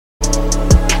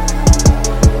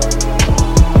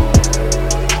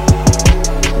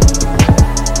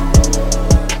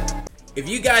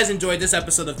guys enjoyed this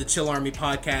episode of the Chill Army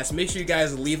podcast, make sure you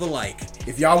guys leave a like.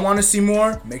 If y'all want to see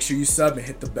more, make sure you sub and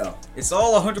hit the bell. It's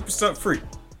all 100% free.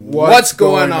 What's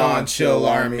going on, Chill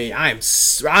Army? I'm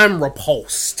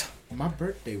repulsed. My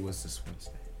birthday was this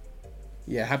Wednesday.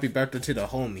 Yeah, happy birthday to the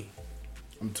homie.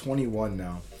 I'm 21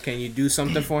 now. Can you do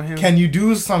something for him? Can you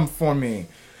do something for me?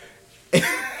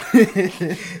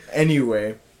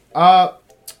 Anyway,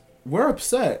 we're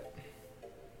upset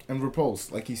and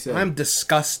repulsed, like he said. I'm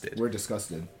disgusted. We're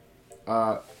disgusted.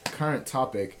 Current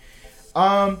topic.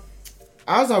 As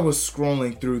I was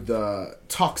scrolling through the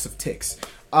talks of ticks,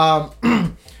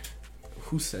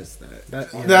 who says that?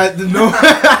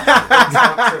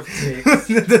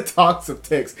 The talks of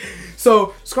ticks. So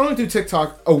scrolling through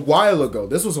TikTok a while ago.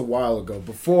 This was a while ago,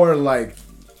 before like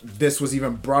this was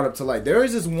even brought up to light. There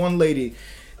is this one lady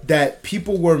that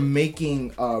people were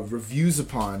making reviews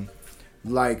upon,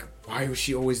 like, why was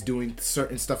she always doing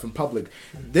certain stuff in public?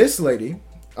 This lady,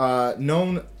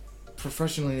 known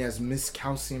professionally as Miss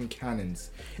Calcium Cannons.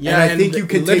 Yeah, and I think you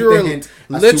can take the hint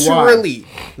as to why.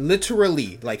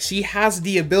 Literally, like, she has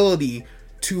the ability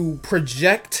to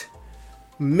project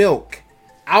milk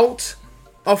out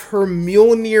of her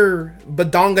Mjolnir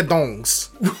badongadongs.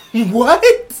 What?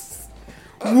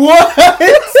 What?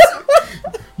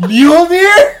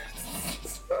 Mjolnir?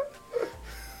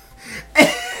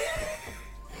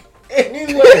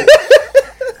 Anyway,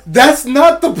 that's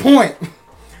not the point.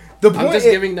 The point I'm just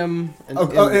giving them.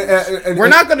 We're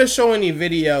not gonna show any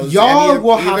videos. Y'all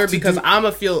will either have to because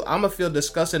I'ma feel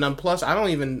disgusted, and plus I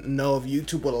don't even know if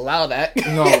YouTube will allow that.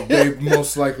 No, they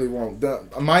most likely won't.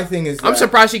 My thing is, I'm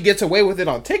surprised she gets away with it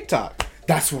on TikTok.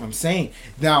 That's what I'm saying.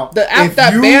 Now, the app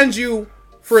that bans you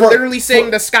for literally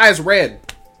saying the sky's red.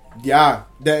 Yeah,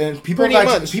 and people Pretty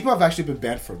have actually been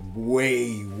banned for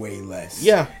way less.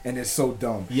 Yeah, and it's so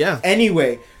dumb. Yeah.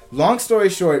 Anyway, long story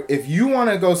short, if you want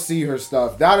to go see her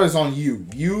stuff, that is on you.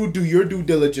 You do your due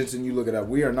diligence and you look it up.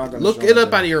 We are not going to look it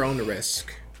up at your own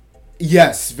risk.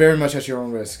 Yes, very much at your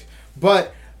own risk.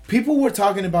 But people were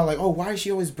talking about, like, oh, why is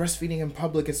she always breastfeeding in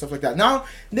public and stuff like that? Now,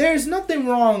 there's nothing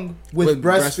wrong with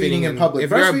breastfeeding in public.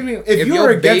 If you're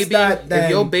against that, then if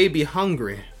your baby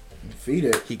hungry, feed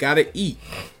it. He gotta eat.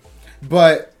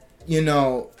 But, you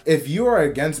know, if you are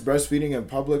against breastfeeding in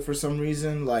public for some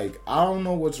reason, like, I don't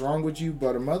know what's wrong with you,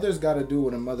 but a mother's got to do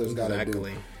what a mother's got to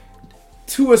do.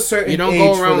 To a certain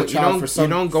age for the child.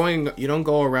 You don't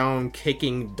go around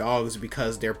kicking dogs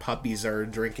because their puppies are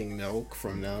drinking milk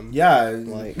from them. Yeah,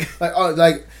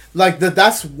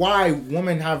 that's why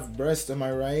women have breasts. Am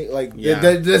I right? Like,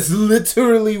 that's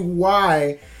literally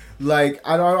why. Like,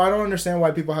 I don't understand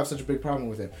why people have such a big problem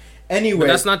with it. Anyway, but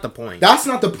that's not the point. That's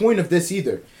not the point of this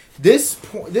either.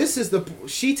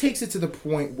 She takes it to the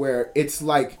point where it's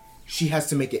like she has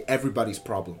to make it everybody's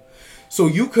problem. So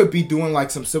you could be doing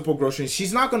like some simple groceries.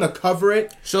 She's not gonna cover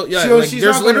it. So yeah,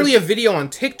 there's literally a video on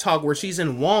TikTok where she's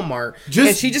in Walmart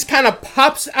and she just kind of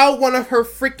pops out one of her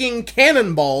freaking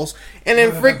cannonballs and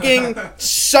then freaking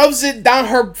shoves it down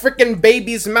her freaking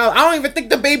baby's mouth. I don't even think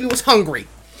the baby was hungry.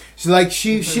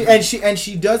 She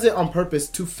does it on purpose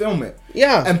to film it,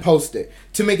 and post it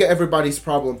to make it everybody's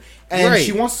problem, and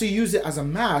she wants to use it as a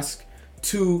mask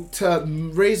to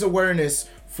raise awareness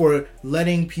for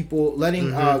letting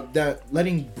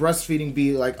breastfeeding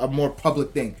be like a more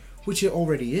public thing, which it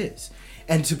already is,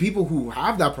 and to people who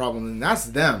have that problem, then that's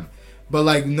them. But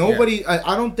like nobody,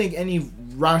 I don't think any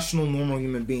rational, normal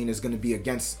human being is going to be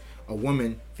against a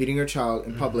woman feeding her child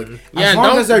in public, as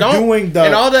long as they're doing the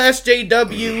and all the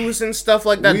SJWs and stuff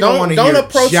like that.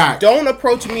 Don't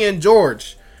approach me and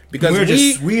George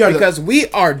because we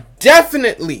are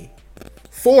definitely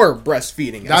for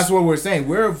breastfeeding. That's what we're saying.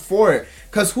 We're for it.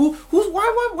 Cause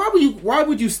why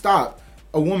would you stop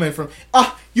a woman from?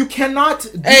 You cannot.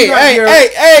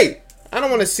 Hey! I don't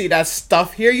want to see that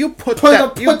stuff here. You put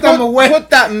them away. Put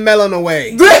that melon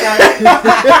away. Put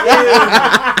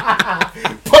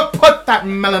that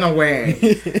melon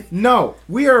away. No,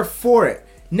 we are for it.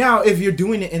 Now, if you're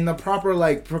doing it in the proper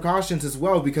like precautions as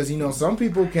well, because you know some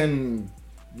people can,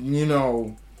 you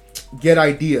know, get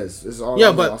ideas. Is all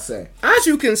I'll say. As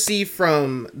you can see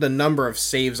from the number of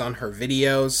saves on her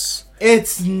videos,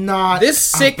 it's not this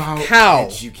sick cow,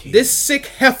 this sick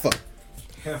heifer.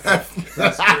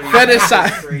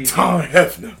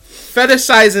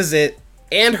 Fetishizes it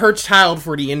and her child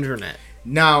for the internet.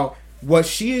 Now, what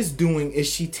she is doing is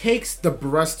she takes the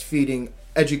breastfeeding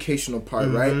educational part,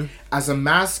 right, as a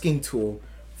masking tool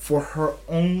for her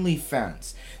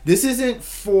OnlyFans. This isn't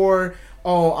for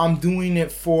I'm doing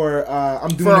it for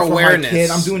awareness. My kid.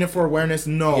 I'm doing it for awareness.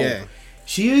 No. Yeah.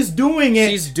 She is doing it.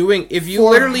 She's doing. If you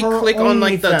literally click on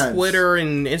like the Twitter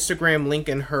and Instagram link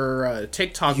in her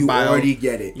TikTok bio, you already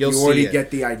get it. You already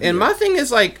get the idea. And my thing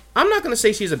is like, I'm not gonna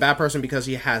say she's a bad person because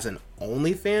she has an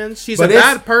OnlyFans. She's a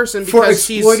bad person because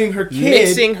she's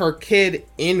mixing her kid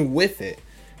in with it.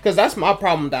 Because that's my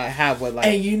problem that I have with like.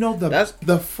 And you know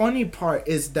the funny part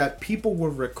is that people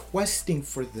were requesting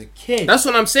for the kid. That's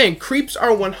what I'm saying. Creeps are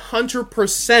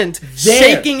 100%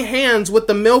 shaking hands with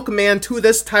the milkman to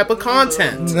this type of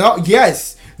content. No,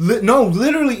 yes,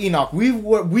 literally, Enoch. We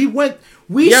spent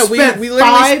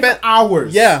 5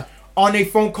 hours. On a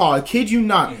phone call. I kid you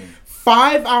not.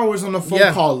 5 hours on a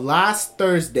phone call last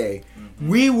Thursday.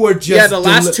 We were just the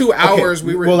last 2 hours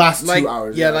we were last like, 2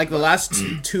 hours. Like the last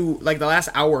the last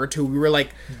hour or two we were like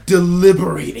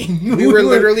deliberating. We were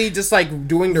literally just like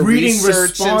doing the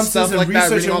research and stuff like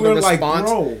that, reading all the response.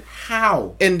 Like, bro,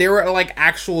 how? And there were like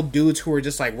actual dudes who were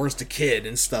just like, "Where's the kid?"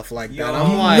 and stuff like that.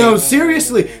 I'm like, no,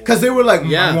 seriously, because they were like,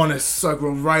 "I want to suck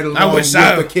right along with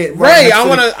the kid." Right? I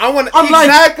want to.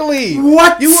 Exactly. Like,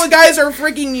 what? You guys are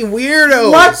freaking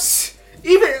weirdos. What?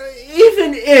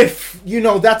 Even if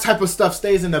that type of stuff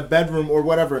stays in the bedroom or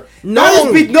whatever.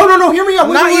 No, hear me out.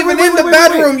 Not even in the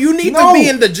bedroom. You need to be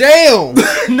in the jail.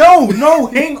 No,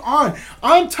 hang on.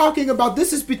 I'm talking about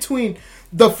this is between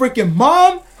the freaking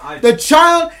mom, the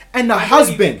child, and the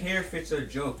husband. I don't even care if it's a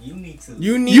joke. You need to leave.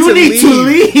 You need to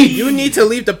leave. You need to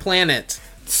leave the planet.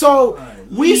 So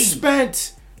we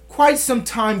spent quite some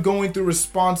time going through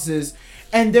responses.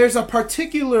 And there's a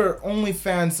particular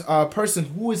OnlyFans person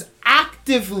who is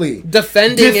actively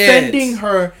defending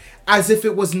her as if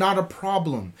it was not a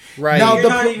problem. Right. Now, you're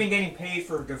not even getting paid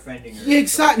for defending her.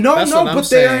 Exactly. No, but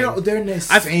they're in the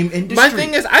same industry. My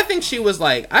thing is, I think she was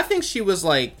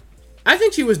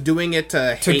doing it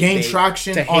to gain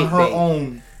traction on her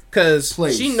own. Because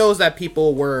she knows that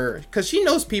people were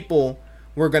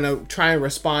gonna try and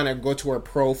respond and go to her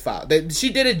profile.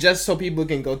 She did it just so people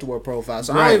can go to her profile.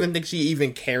 So I don't even think she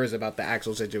even cares about the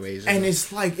actual situation. And it's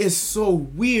so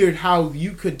weird how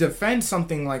you could defend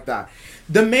something like that.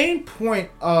 The main point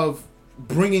of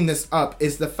bringing this up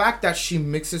is the fact that she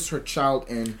mixes her child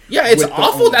in. Yeah, it's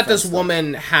awful that this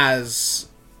woman has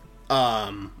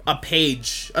a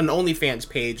page, an OnlyFans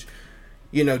page,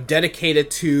 dedicated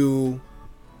to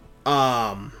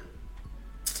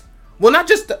well, not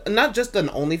just an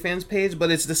OnlyFans page,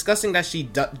 but it's disgusting that she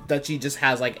just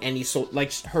has like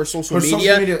her social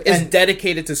media is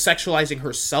dedicated to sexualizing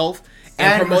herself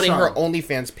and promoting her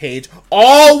OnlyFans page,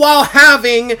 all while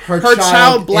having her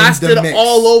child blasted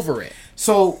all over it.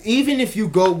 So even if you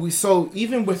go,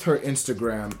 even with her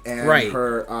Instagram and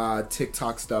her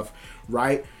TikTok stuff,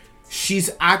 right?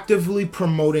 She's actively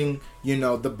promoting,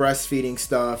 the breastfeeding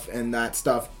stuff and that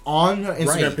stuff on her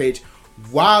Instagram page,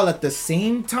 while at the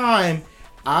same time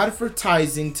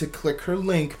advertising to click her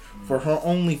link for her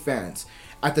OnlyFans.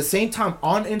 At the same time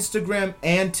on Instagram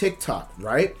and TikTok,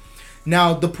 right?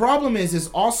 Now, the problem is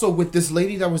also with this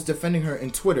lady that was defending her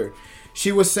in Twitter.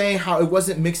 She was saying how it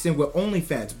wasn't mixed in with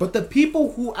OnlyFans. But the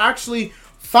people who actually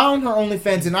found her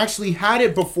OnlyFans and actually had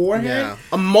it beforehand.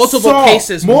 Yeah. Multiple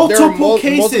cases saying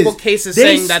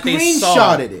that they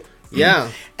screenshotted it. Yeah.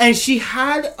 And she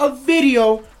had a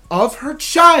video of her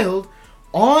child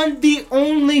on the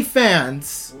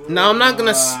OnlyFans. Now I'm not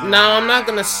gonna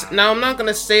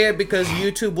say it because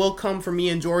YouTube will come for me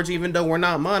and George, even though we're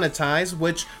not monetized,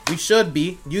 which we should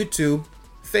be. YouTube,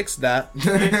 fix that.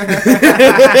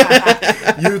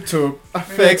 YouTube,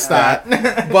 fix that.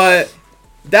 But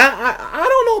that I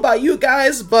don't know about you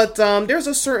guys, but there's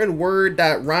a certain word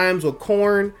that rhymes with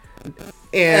corn.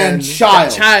 And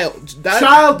child.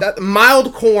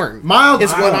 Mild corn. Mild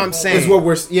is what I'm saying. Is what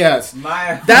we're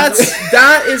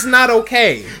that is not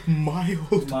okay.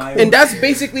 Mild. And that's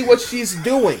basically what she's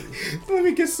doing. Let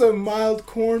me get some mild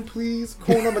corn, please.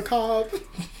 Corn on the cob.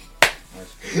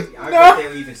 I bet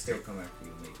they'll even still come after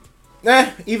you, maybe.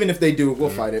 Even if they do, we'll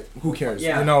fight it. Who cares?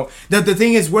 Yeah. The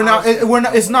thing is, we're not.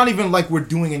 It's not even like we're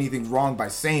doing anything wrong by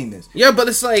saying this. Yeah, but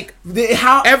it's like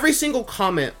every single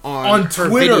comment on her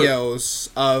Twitter videos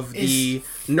of the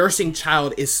nursing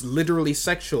child is literally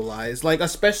sexualized. Like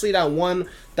especially that one.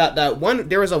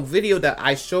 There was a video that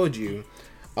I showed you.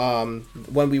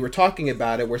 When we were talking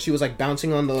about it, where she was like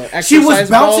bouncing on the exercise ball. She was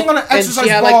bouncing on an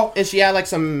exercise ball, and she had like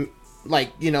some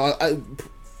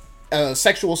a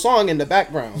sexual song in the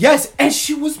background. Yes, and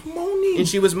she was moaning.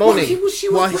 She was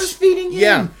breastfeeding him.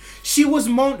 Yeah. She was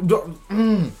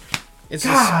moaning. It's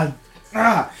God.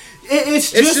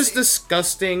 It's just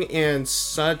disgusting and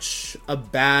such a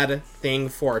bad thing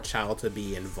for a child to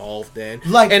be involved in.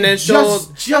 Like, and then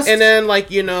and then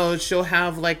like, you know, she'll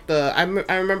have like I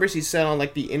remember she said on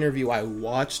like the interview I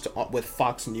watched with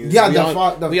Fox News. Yeah,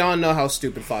 we all know how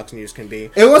stupid Fox News can be.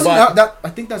 It wasn't that. I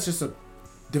think that's just a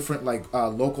different like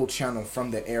local channel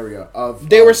from the area of.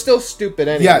 They were still stupid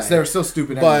anyway. Yes, they were still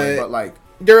stupid anyway, but like.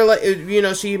 They're like, you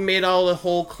know, she made all the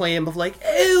whole claim of like,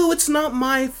 ew, it's not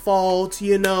my fault,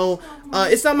 you know,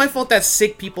 it's not my fault that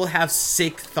sick people have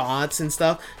sick thoughts and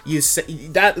stuff. You say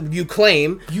that you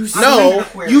claim. You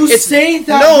say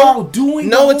that while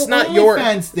doing the it's not your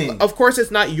OnlyFans thing. Of course,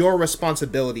 it's not your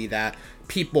responsibility that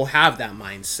people have that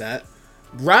mindset.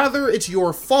 Rather, it's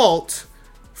your fault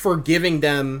for giving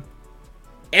them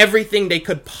everything they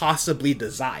could possibly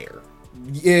desire.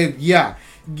 Yeah.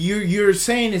 You're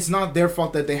saying it's not their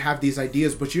fault that they have these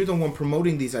ideas, but you're the one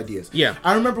promoting these ideas. Yeah.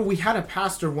 I remember we had a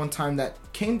pastor one time that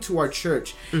came to our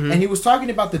church, and he was talking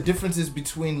about the differences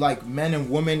between like men and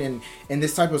women and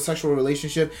this type of sexual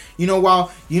relationship. You know,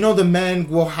 while the men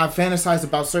will have fantasized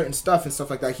about certain stuff and stuff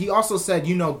like that, he also said,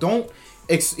 you know,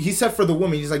 he said for the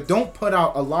woman, he's like, don't put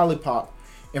out a lollipop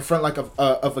in front like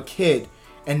of a kid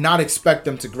and not expect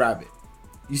them to grab it.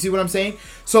 You see what I'm saying?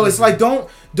 So it's like, don't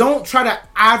try to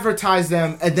advertise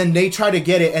them and then they try to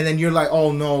get it and then you're like,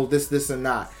 oh no, this and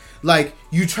that. Like,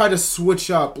 you try to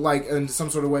switch up like in some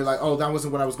sort of way, like, oh, that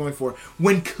wasn't what I was going for,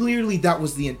 when clearly that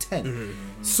was the intent.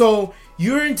 So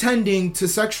you're intending to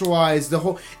sexualize the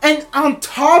whole, and on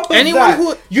top of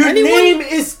your name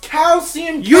is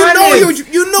Calcium Cannons.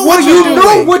 You know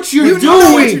what you're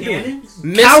doing.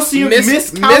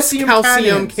 Miss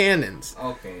Calcium Cannons.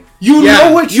 Okay. You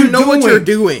know what you're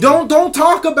doing. Don't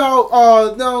talk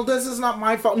about no, this is not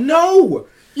my fault. No.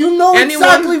 You know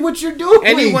exactly what you're doing.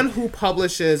 Anyone who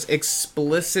publishes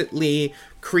explicitly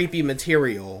creepy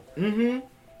material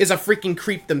is a freaking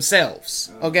creep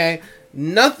themselves. Okay?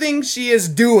 Nothing she is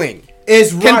doing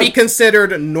can be considered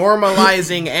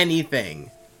normalizing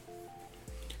anything.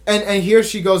 And here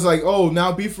she goes like, oh,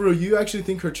 now be for real, you actually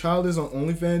think her child is on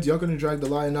OnlyFans? Y'all gonna drag the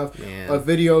lie enough a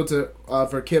video to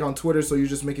of her kid on Twitter, so you're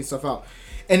just making stuff out.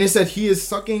 And it said he is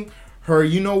sucking her,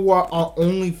 you know what, on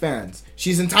OnlyFans.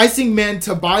 She's enticing men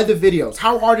to buy the videos.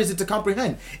 How hard is it to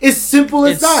comprehend? It's simple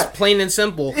as that. It's plain and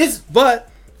simple.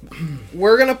 But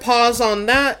we're gonna pause on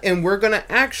that, and we're gonna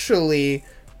actually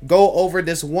go over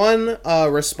this one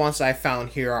response I found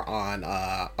here on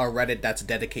a Reddit that's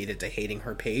dedicated to hating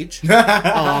her page.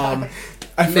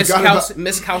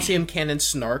 Miss Calcium Cannon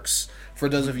Snarks, for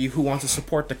those of you who want to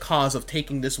support the cause of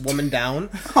taking this woman down.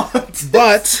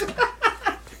 But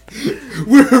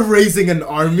we're raising an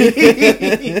army.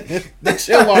 The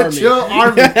Chill Army.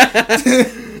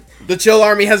 The Chill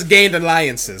Army has gained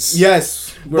alliances.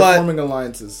 Yes, we're forming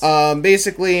alliances.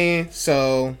 Basically,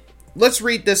 so let's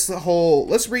read this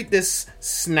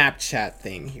Snapchat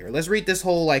thing here. Let's read this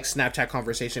whole like Snapchat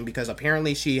conversation, because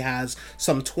apparently she has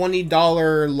some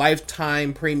 $20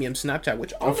 lifetime premium Snapchat,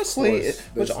 which honestly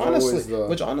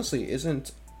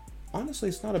isn't. Honestly,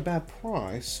 it's not a bad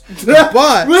price, but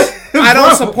I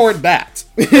don't support that.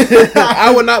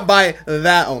 I would not buy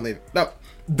that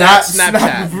that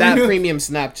Snapchat, that premium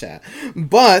Snapchat.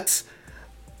 But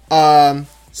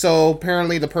so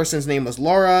apparently the person's name was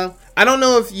Laura. I don't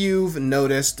know if you've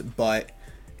noticed, but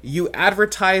you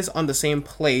advertise on the same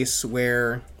place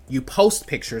where you post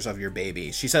pictures of your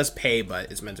baby. She says pay, but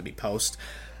it's meant to be post.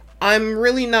 I'm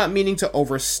really not meaning to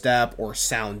overstep or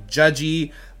sound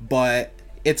judgy, but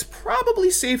it's probably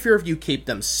safer if you keep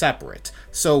them separate,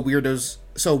 so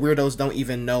weirdos don't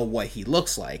even know what he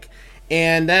looks like.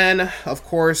 And then, of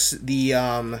course, the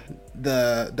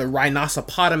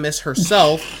rhinoceropotamus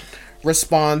herself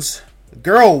responds,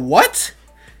 "Girl, what?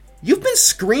 You've been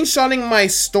screenshotting my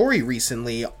story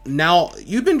recently. Now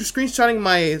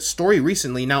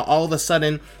all of a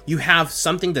sudden you have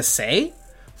something to say?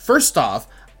 First off,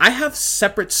 I have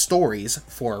separate stories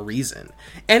for a reason.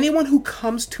 Anyone who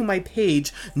comes to my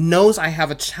page knows I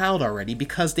have a child already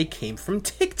because they came from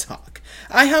TikTok.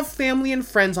 I have family and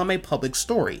friends on my public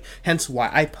story, hence why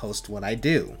I post what I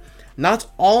do. Not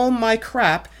all my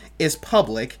crap is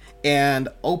public and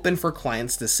open for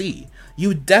clients to see.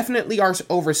 You definitely are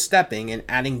overstepping and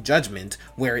adding judgment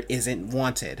where it isn't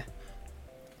wanted.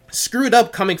 Screwed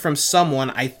up coming from someone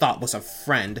I thought was a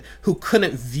friend who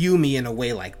couldn't view me in a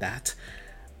way like that.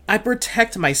 I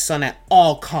protect my son at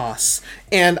all costs,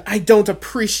 and I don't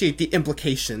appreciate the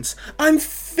implications. I'm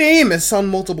famous on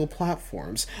multiple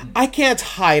platforms. I can't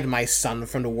hide my son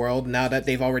from the world now that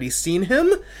they've already seen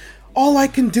him. All I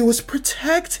can do is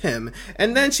protect him."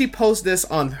 And then she posts this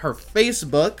on her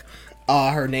Facebook.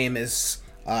 Her name is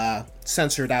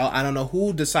censored out. I don't know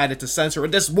who decided to censor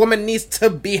it. This woman needs to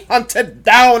be hunted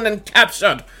down and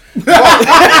captured.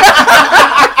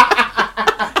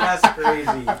 That's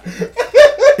crazy.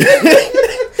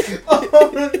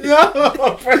 Oh no!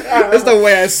 That's the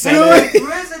way I say it.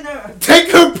 Prisoner.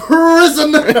 Take her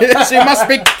prisoner. She must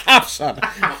be captured.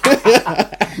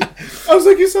 I was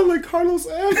like, you sound like Carlos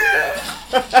M.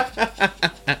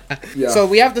 Yeah. So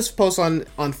we have this post on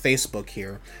Facebook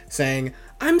here saying,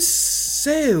 I'm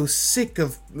so sick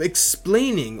of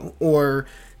explaining or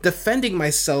defending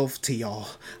myself to y'all.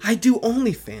 I do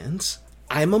OnlyFans.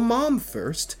 I'm a mom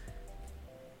first.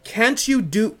 Can't you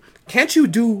do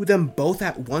them both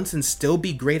at once and still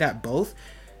be great at both?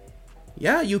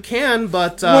 Yeah, you can,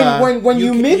 but when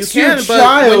you mix your with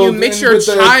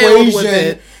equation,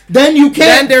 it, then you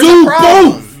can't do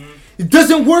both. It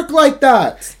doesn't work like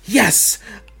that. Yes.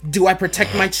 Do I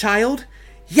protect my child?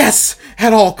 Yes,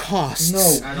 at all costs. No,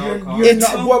 At all costs. you're You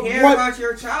not. don't care about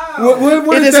your child.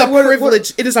 It is a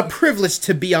privilege. It is a privilege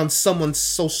to be on someone's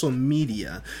social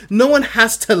media. No one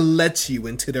has to let you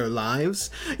into their lives.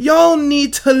 Y'all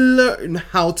need to learn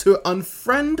how to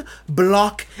unfriend,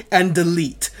 block, and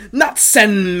delete. Not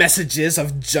send messages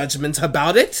of judgment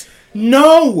about it.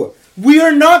 No, we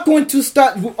are not going to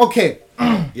stop. Okay.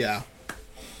 Yeah.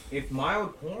 If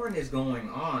mild porn is going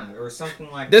on or something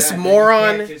like This that,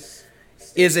 moron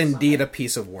is indeed a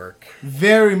piece of work.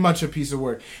 Very much a piece of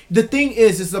work. The thing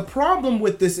is the problem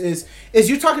with this is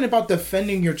you're talking about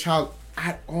defending your child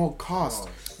at all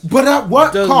costs. But at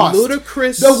what cost?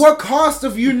 What cost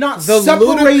of you not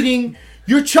separating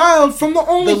your child from the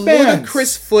OnlyFans? The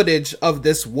ludicrous footage of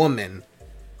this woman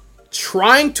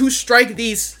trying to strike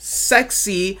these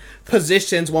sexy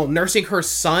positions while nursing her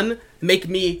son make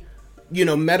me,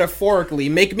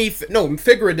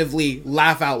 figuratively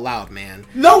laugh out loud, man.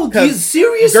 No, he's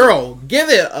serious. Girl, give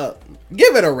it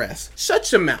a rest. Shut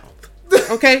your mouth.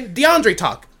 Okay? DeAndre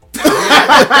talk.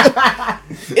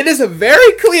 It is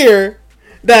very clear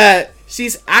that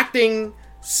she's acting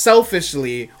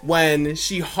selfishly when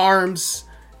she harms,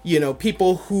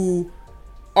 people who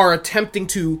are attempting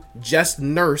to just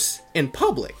nurse in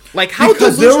public. Like, how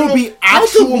because delusional, there will be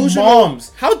actual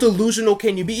moms. How delusional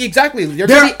can you be? Exactly. There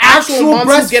are actual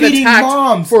moms who get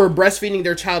attacked for breastfeeding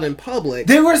their child in public.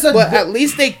 But at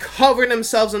least they cover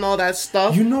themselves and all that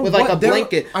stuff with like a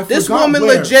blanket. This woman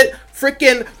legit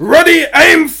freaking ready,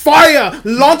 aim, fire,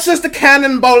 launches the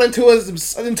cannonball into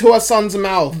her son's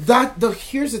mouth.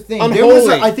 Here's the thing.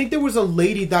 Unholy. I think there was a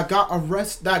lady that got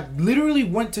arrested that literally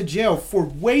went to jail for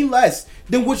way less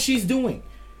than what she's doing.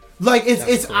 Like,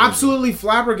 it's absolutely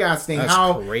flabbergasting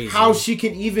how she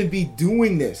can even be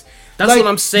doing this. That's what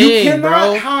I'm saying, you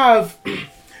cannot bro. have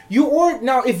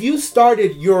now if you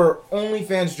started your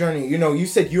OnlyFans journey, you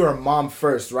said you're a mom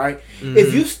first, right? Mm-hmm.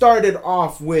 If you started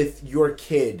off with your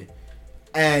kid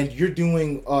and you're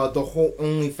doing the whole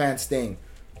OnlyFans thing,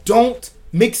 don't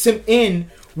mix him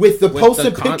in with the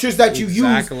posted pictures that you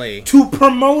use to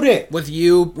promote it.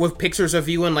 With pictures of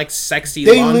you in like sexy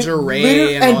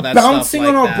lingerie and all that stuff, bouncing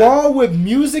on a ball with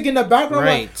music in the background.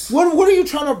 Right. Like, what are you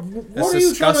trying to? What are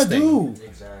you trying to do?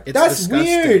 Exactly. That's disgusting.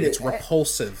 weird. It's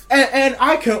repulsive. And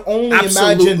I can only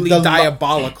Absolutely imagine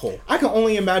diabolical. I can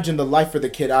only imagine the life for the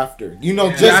kid after.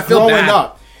 Just I feel growing bad.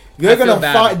 up. They're gonna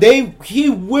find. He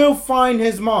will find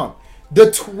his mom. The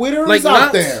Twitter is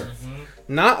out there.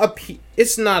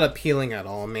 It's not appealing at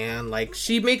all, man. Like,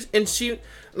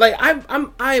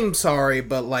 I'm sorry,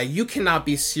 but like, you cannot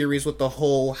be serious with the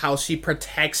whole how she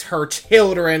protects her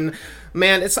children,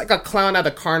 man. It's like a clown at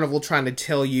a carnival trying to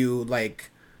tell you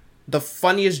like the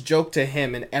funniest joke to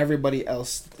him, and everybody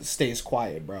else stays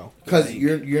quiet, bro. Because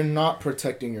you're not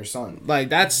protecting your son. Like,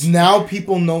 that's now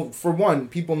people know. For one,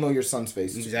 people know your son's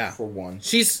face. Yeah. For one,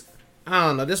 I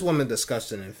don't know. This woman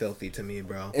disgusting and filthy to me,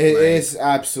 bro. It's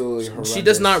absolutely horrendous. She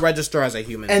does not register as a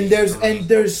human. And being,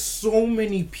 there's so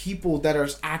many people that are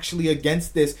actually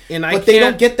against this, but they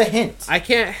don't get the hint. I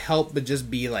can't help but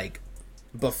just be like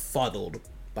befuddled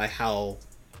by how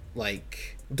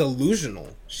like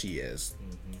delusional she is.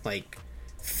 Mm-hmm. Like,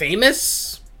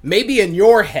 famous, maybe in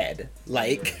your head,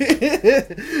 like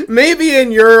maybe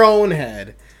in your own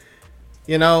head,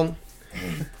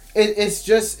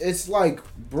 It's like,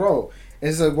 bro.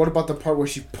 It's like, what about the part where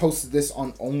she posted this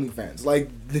on OnlyFans?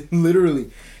 Like, literally,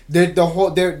 there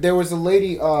was a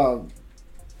lady. We're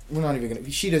not even gonna.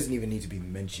 She doesn't even need to be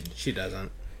mentioned. She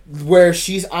doesn't. Where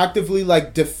she's actively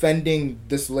like defending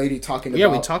this lady talking about. Yeah,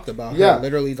 we talked about her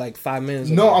literally like 5 minutes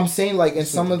ago. No, I'm saying like in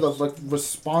some of the like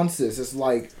responses, it's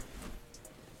like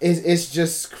it's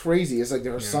just crazy. It's like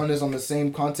her son is on the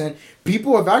same content.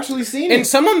 People have actually seen it. And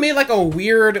someone made like a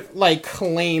weird like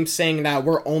claim saying that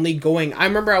we're only going... I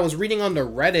remember I was reading on the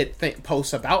Reddit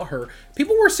post about her.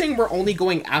 People were saying we're only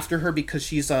going after her because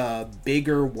she's a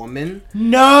bigger woman.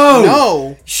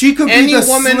 No. She could be the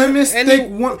slimmest thick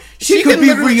one. She could be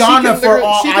Rihanna for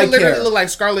all I care. She could literally look like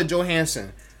Scarlett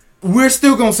Johansson. We're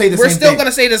still gonna say the same thing. We're still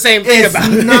gonna say the same thing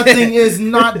about it. Nothing is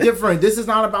not different. This is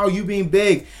not about you being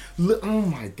big. Oh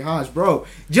my gosh, bro!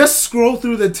 Just scroll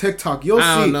through the TikTok. You'll see.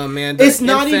 I don't know, man. It's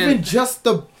not even just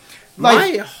the.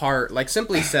 Like, my heart, like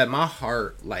Simply said, my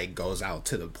heart like goes out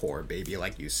to the poor baby,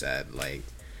 like you said, like,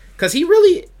 because he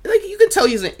really, like, you can tell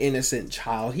he's an innocent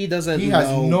child. He doesn't. He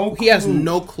has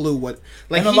no clue what.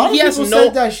 Like, he has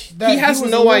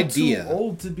no idea. Too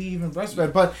old to be even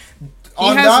breastfed, but.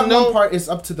 On that one part, it's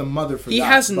up to the mother for that. He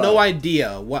has no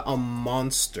idea what a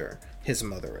monster his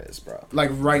mother is, bro.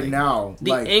 Like, now.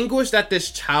 The anguish that this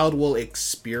child will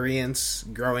experience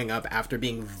growing up after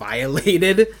being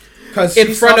violated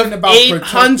in front of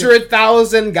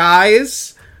 800,000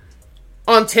 guys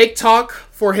on TikTok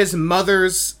for his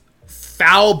mother's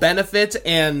foul benefit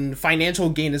and financial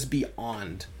gain is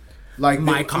beyond my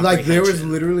comprehension. Like, there was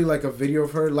literally, like, a video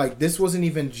of her. Like, this wasn't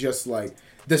even just, like...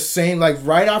 The same, like,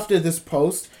 right after this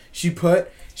post, she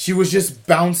was just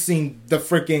bouncing the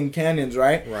freaking cannons,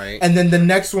 right? Right. And then the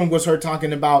next one was her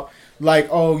talking about, like,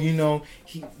 oh, you know,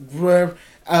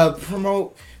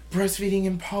 promote breastfeeding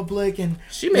in public and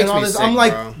she makes all me this. sick, I'm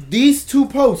like, bro. These two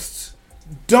posts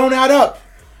don't add up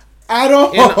at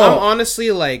all. And I'm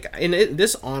honestly, like,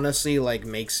 this honestly, like,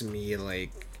 makes me, like...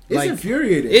 It's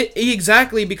infuriating.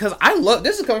 Exactly, because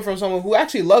this is coming from someone who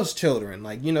actually loves children.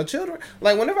 Like, you know, children.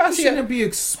 Like, whenever I see shouldn't be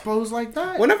exposed like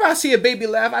that. Whenever I see a baby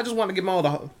laugh, I just want to give him all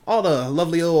the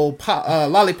lovely little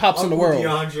lollipops in the world.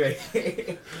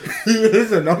 DeAndre. He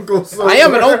is an uncle. So I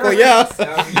am an uncle, yeah.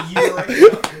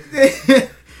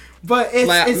 But it's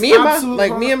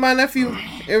like, me and my nephew.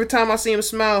 Every time I see him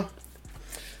smile,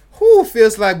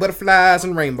 feels like butterflies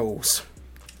and rainbows.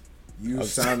 You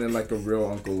sounding like a real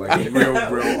uncle, like a real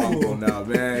uncle now,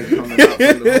 man. Coming out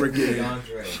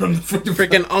from the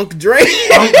freaking Unc Dre.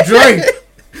 Unc Dre.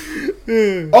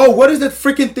 Oh, what is that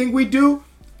freaking thing we do?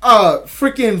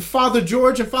 Freaking Father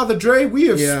George and Father Dre. We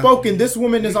have spoken. This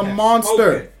woman is a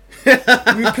monster.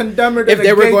 We condemn her to if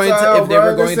they were going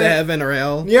to heaven or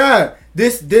hell. Yeah,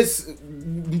 this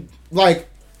like.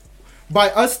 By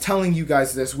us telling you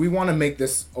guys this, we want to make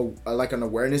this like an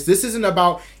awareness. This isn't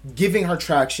about giving her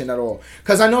traction at all.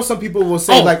 Because I know some people will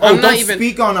say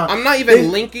speak on her. I'm not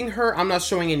even linking her. I'm not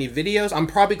showing any videos. I'm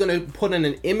probably going to put in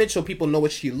an image so people know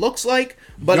what she looks like.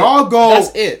 But y'all go.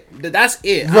 That's it. That's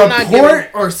it.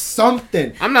 Report or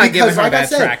something. I'm not giving her that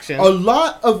traction. A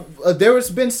lot of there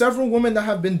has been several women that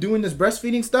have been doing this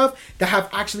breastfeeding stuff that have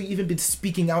actually even been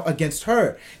speaking out against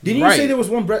her. Didn't you say there was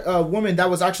one woman that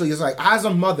was actually just like as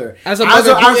a mother who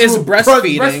is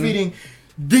breastfeeding,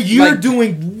 you're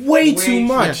doing way too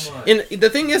much. Yeah. And the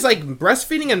thing is, like,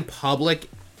 breastfeeding in public,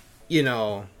 you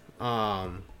know,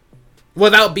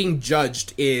 without being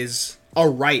judged, is a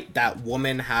right that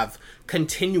women have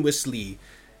continuously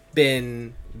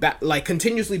been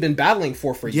battling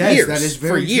for years. That is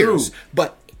very true.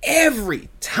 But every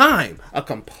time a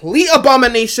complete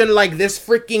abomination like this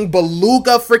freaking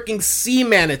beluga freaking sea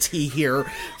manatee here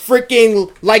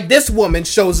freaking like this woman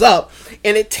shows up,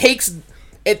 and it takes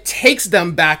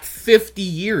them back 50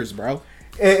 years, bro.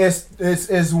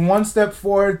 It's one step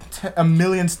forward, a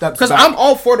million steps back. Because I'm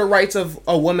all for the rights of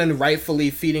a woman rightfully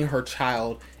feeding her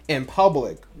child in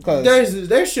public.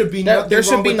 There should be nothing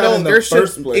wrong with that in the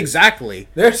first place. Exactly.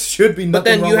 There should be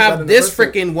nothing wrong with that. But then you have this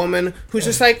freaking woman who's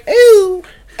just like, ew.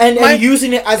 And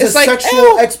using it as a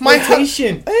sexual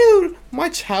exploitation. Ew, my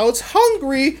child's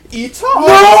hungry. Eat up.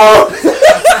 No!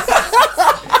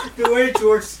 The way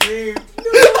George screamed.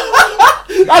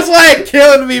 That's why it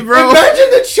killed me, bro.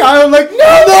 Imagine the child like,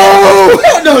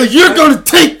 no, you're gonna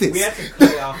take this. We had to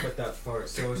cut it off with that part,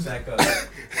 so it's like more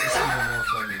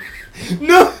funny.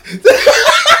 No.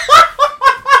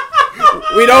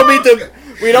 We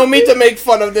don't mean to make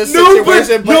fun of this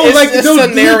situation, but it's the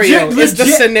scenario. It's the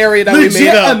scenario that we made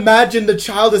up. Imagine the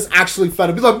child is actually fed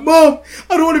up. He's like, Mom,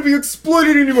 I don't want to be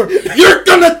exploited anymore. You're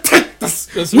gonna take this.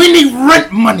 We need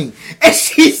rent money. And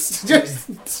she's just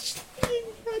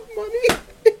money.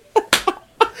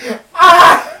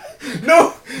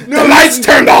 No, the lights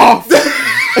turned off.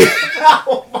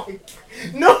 Oh my God.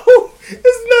 No,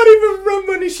 it's not even rent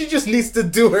money. She just needs to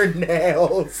do her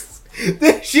nails.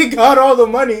 Then she got all the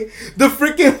money. The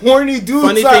freaking horny dudes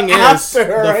funny are thing is, after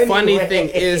her the anyway. funny thing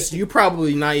is, you're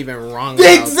probably not even wrong.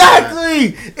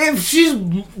 Exactly. If she's,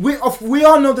 we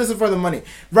all know this is for the money,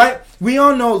 right? We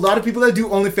all know a lot of people that do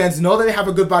OnlyFans know that they have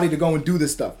a good body to go and do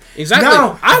this stuff. Exactly.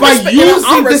 Now,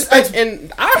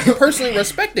 and I personally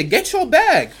respect it. Get your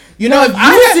bag. You now, know,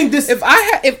 if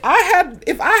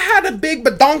I had a big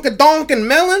badonkadonk and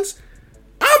melons,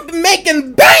 I'm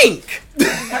making bank.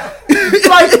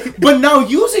 Like, but now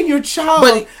using your child,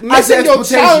 but missing your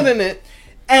child in it,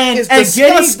 and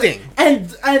disgusting.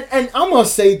 And I'm gonna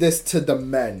say this to the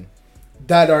men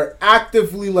that are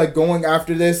actively like going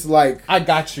after this. Like, I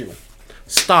got you.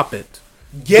 Stop it.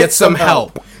 Get some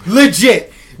help.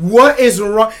 Legit. What is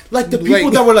wrong? Like the people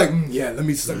that were like, yeah, let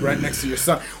me sit right next to your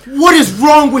son. What is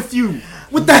wrong with you?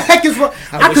 What the heck is wrong?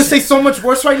 I could say so much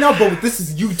worse right now, but this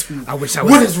is YouTube.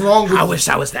 What is wrong with you? I wish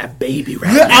I was that baby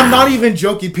right now. I'm not even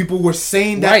joking. People were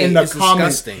saying that in the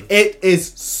comments. Disgusting. It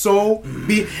is so and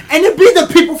it be the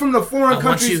people from the foreign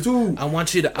countries too. I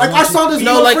want you to. I saw this.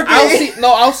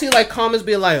 I'll see like comments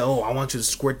be like, "Oh, I want you to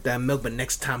squirt that milk, but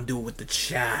next time do it with the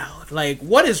child." Like,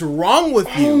 what is wrong with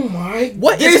you? Oh my!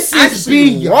 What is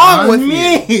actually wrong with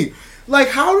me? Like,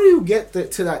 how do you get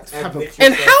to that type of...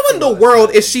 And how in the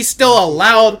world is she still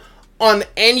allowed on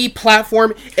any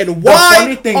platform? And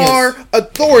why are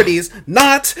authorities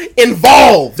not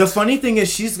involved? The funny thing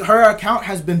is, her account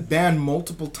has been banned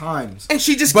multiple times. And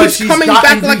she just keeps coming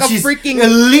back like a freaking...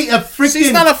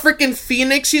 She's not a freaking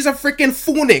phoenix. She's a freaking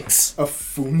phoenix. A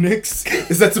phoenix?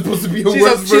 Is that supposed to be a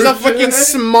word? She's a fucking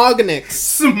smognix.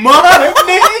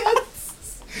 Smognix?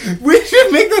 We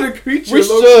should make that a creature. We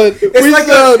should.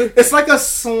 It's like a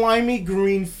slimy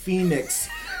green phoenix.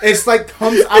 It's like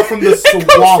comes out from the swamp. It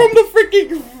comes from the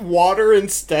freaking water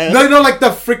instead. No, like the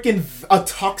freaking a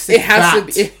toxic. It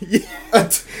has to be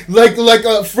like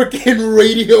a freaking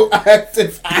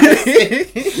radioactive acid,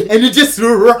 and it just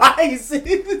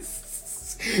rises.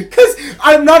 Because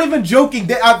I'm not even joking.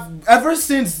 Ever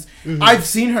since I've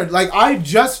seen her, like I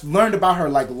just learned about her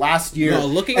like last year. No,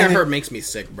 looking at her makes me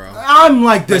sick, bro. I'm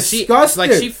like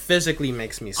disgusted. She physically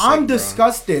makes me sick. I'm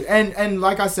disgusted, and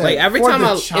like I said, like every time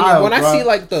I see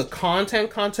like the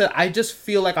content, I just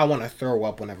feel like I want to throw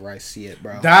up whenever I see it,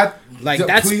 bro.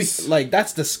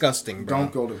 That's disgusting, bro.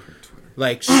 Don't go to her Twitter.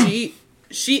 Like she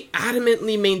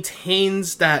adamantly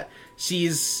maintains that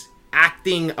she's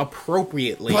acting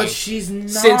appropriately, but she's not,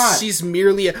 since she's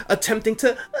merely attempting to.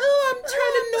 I'm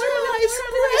trying to normalize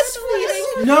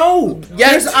breastfeeding. No,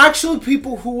 there's actually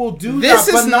people who will do that,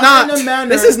 but not in a manner.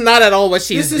 This is not at all what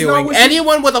she's doing.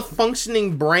 Anyone with a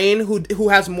functioning brain who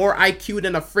has more IQ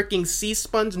than a freaking sea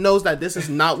sponge knows that this is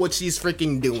not what she's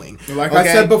freaking doing. Like I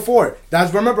said before,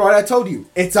 remember what I told you.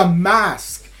 It's a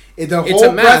mask. It's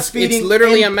a mask. It's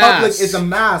literally a mask. It's a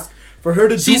mask. For her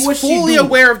to do what she's fully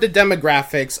aware of the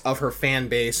demographics of her fan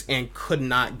base and could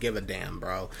not give a damn,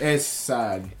 bro. It's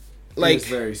sad. Like, it's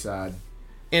very sad.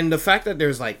 And the fact that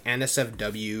there's like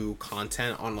NSFW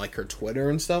content on like her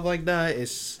Twitter and stuff like that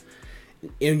is,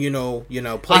 and you know,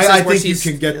 places I where think you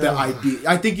can get the idea.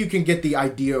 I think you can get the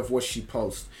idea of what she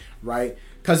posts, right?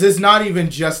 Because it's not even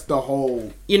just the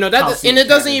whole, that, and it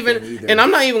doesn't even. And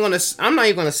I'm not even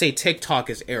gonna say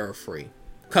TikTok is error free,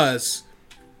 because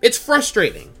it's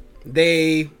frustrating.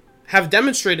 They have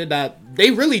demonstrated that they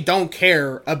really don't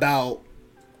care about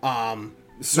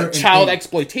child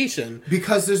exploitation,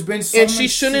 because there's been so much she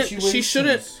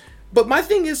shouldn't. But my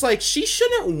thing is, like, she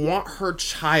shouldn't want her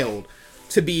child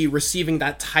to be receiving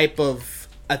that type of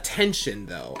attention,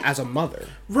 though, as a mother.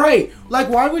 Right. Like,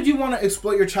 why would you want to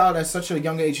exploit your child at such a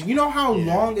young age? You know how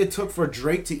long it took for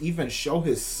Drake to even show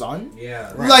his son?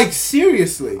 Yeah. Right. Like,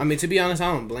 seriously. I mean, to be honest,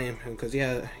 I don't blame him, because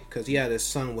he had his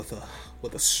son with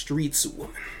a streets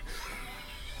woman.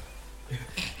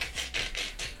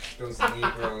 Those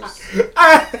Negroes.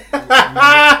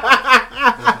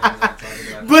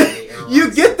 But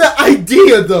you get the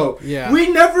idea, though. Yeah. We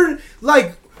never,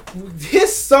 like,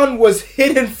 his son was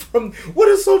hidden from, what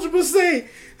does Soulja Boy say?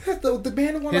 The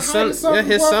man wanted to hide his son. Yeah,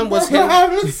 his son was hidden.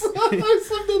 Or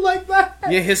something like that.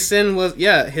 Yeah, his sin was,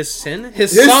 his son.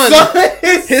 His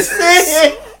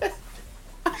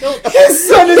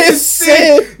son is his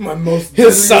sin. My most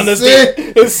his son is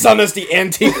the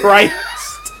Antichrist.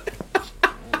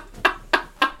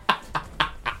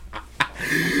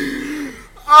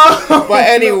 But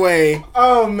anyway,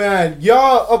 oh man,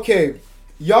 y'all.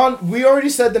 We already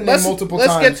said the name multiple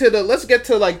times. Let's get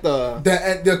to like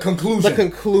the conclusion. The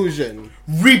conclusion.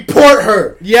 Report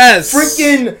her. Yes.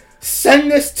 Freaking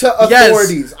send this to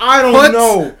authorities. Yes. I don't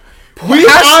know.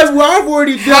 I've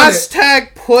already done it.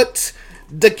 Hashtag put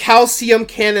the calcium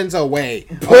cannons away.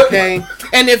 Okay?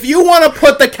 And if you want to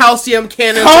put the calcium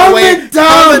cannons away, comment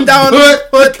down and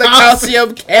put the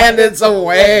calcium cannons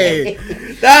away.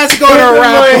 That's gonna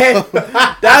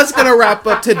wrap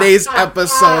up today's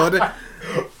episode.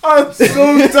 I'm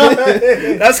so done.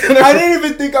 I didn't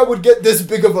even think I would get this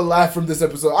big of a laugh from this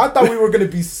episode. I thought we were gonna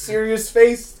be serious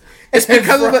faced. It's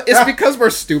because we're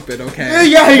stupid, okay?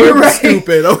 Yeah, you're right.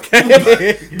 Stupid,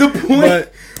 okay? The point.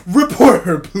 Report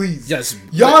her, please. Yes,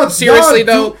 y'all. Seriously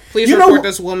though, please report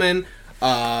this woman.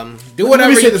 Do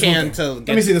whatever you can to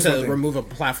remove a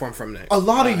platform from it. A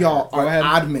lot of y'all are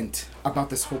adamant about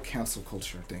this whole cancel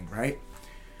culture thing, right?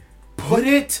 Put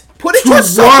it towards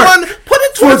someone. Put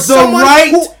it towards someone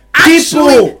who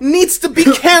actually needs to be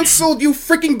canceled. You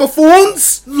freaking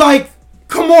buffoons! Like,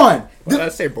 come on. Why did I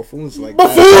say buffoons like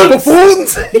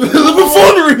buffoons? That?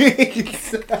 Buffoonery.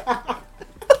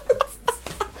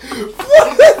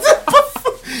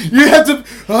 You have to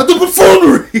the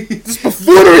buffoonery. This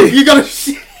buffoonery. You gotta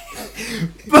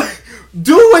but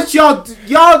do what y'all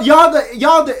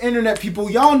the internet people.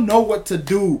 Y'all know what to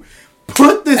do.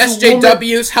 Put this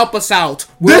SJWs help us out.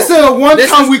 This is a one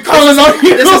time we calling on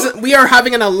you. We are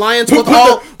having an alliance with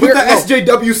all. Put the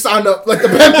SJW sign up like the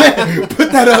Batman.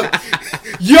 Put that up.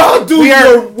 Y'all do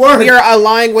your work. We are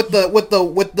aligning with the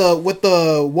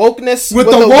wokeness. With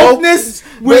the wokeness.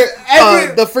 With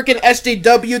the freaking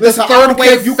SJW, the third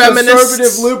wave feminists,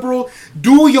 conservative liberal.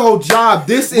 Do your job.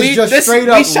 This is just straight up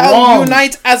wrong. We shall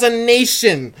unite as a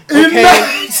nation.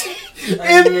 Okay.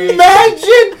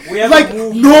 Imagine like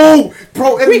no,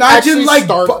 bro. Imagine like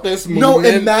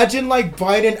imagine like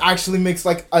Biden actually makes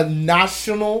like a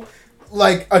national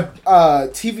like a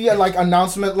TV like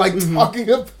announcement like talking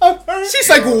about her. She's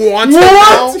like wanted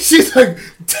now. She's like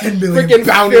 10 million freaking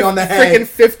bounty on the head. Freaking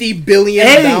 50 billion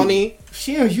bounty.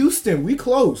 She in Houston. We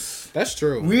close. That's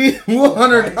true. We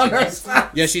 100.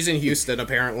 Yeah, she's in Houston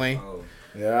apparently.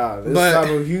 Yeah, this type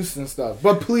of Houston stuff.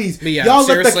 But please, y'all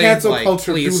let the cancel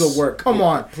culture do the work. Come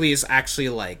on. Please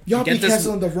actually y'all be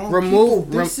canceling the wrong people.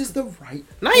 This is the right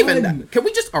Not even that. Can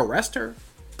we just arrest her?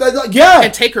 Yeah.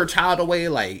 And take her child away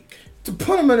to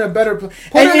put them in a better place.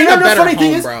 And you know the funny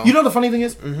thing is? You know the funny thing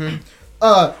is?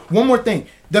 Mm-hmm. One more thing.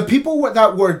 The people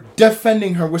that were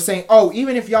defending her were saying, oh,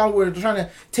 even if y'all were trying to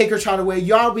take her child away,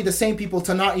 y'all be the same people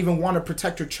to not even want to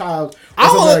protect her child.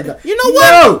 You know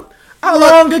what? No!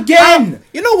 Wrong again.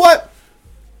 You know what?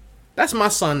 That's my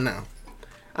son now.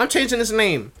 I'm changing his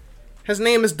name. His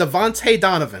name is Devontae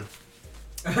Donovan.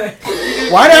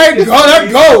 Why did I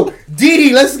go?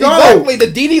 Didi, let's go. Exactly.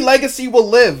 The Didi legacy will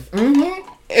live.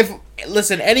 Mm-hmm.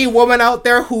 Listen, any woman out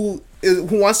there who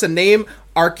wants to name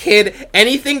our kid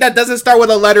anything that doesn't start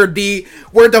with a letter D,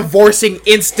 we're divorcing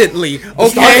instantly. Okay.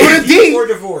 Start with a D. D for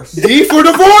divorce. D for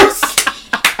divorce.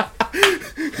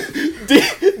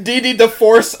 Didi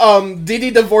divorce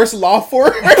law for.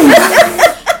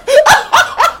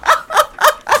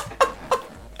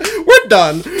 We're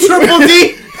done. Triple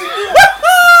D.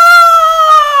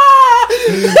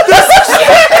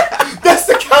 That's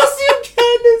the calcium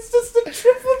cannons. That's the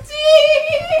triple D.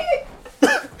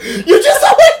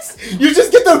 You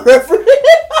just get the reference.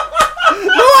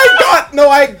 No,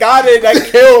 I got it. That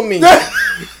killed me.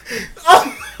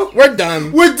 We're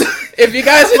done. If you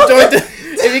guys enjoyed this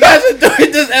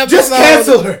episode, just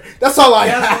cancel her. That's all I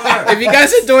have. If you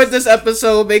guys enjoyed this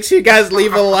episode, make sure you guys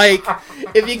leave a like.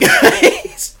 If you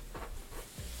guys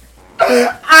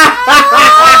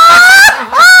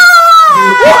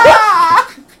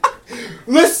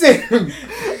listen,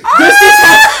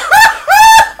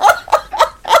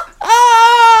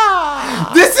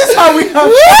 this is how we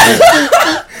have.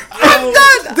 I'm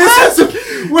done.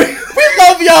 We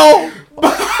love y'all.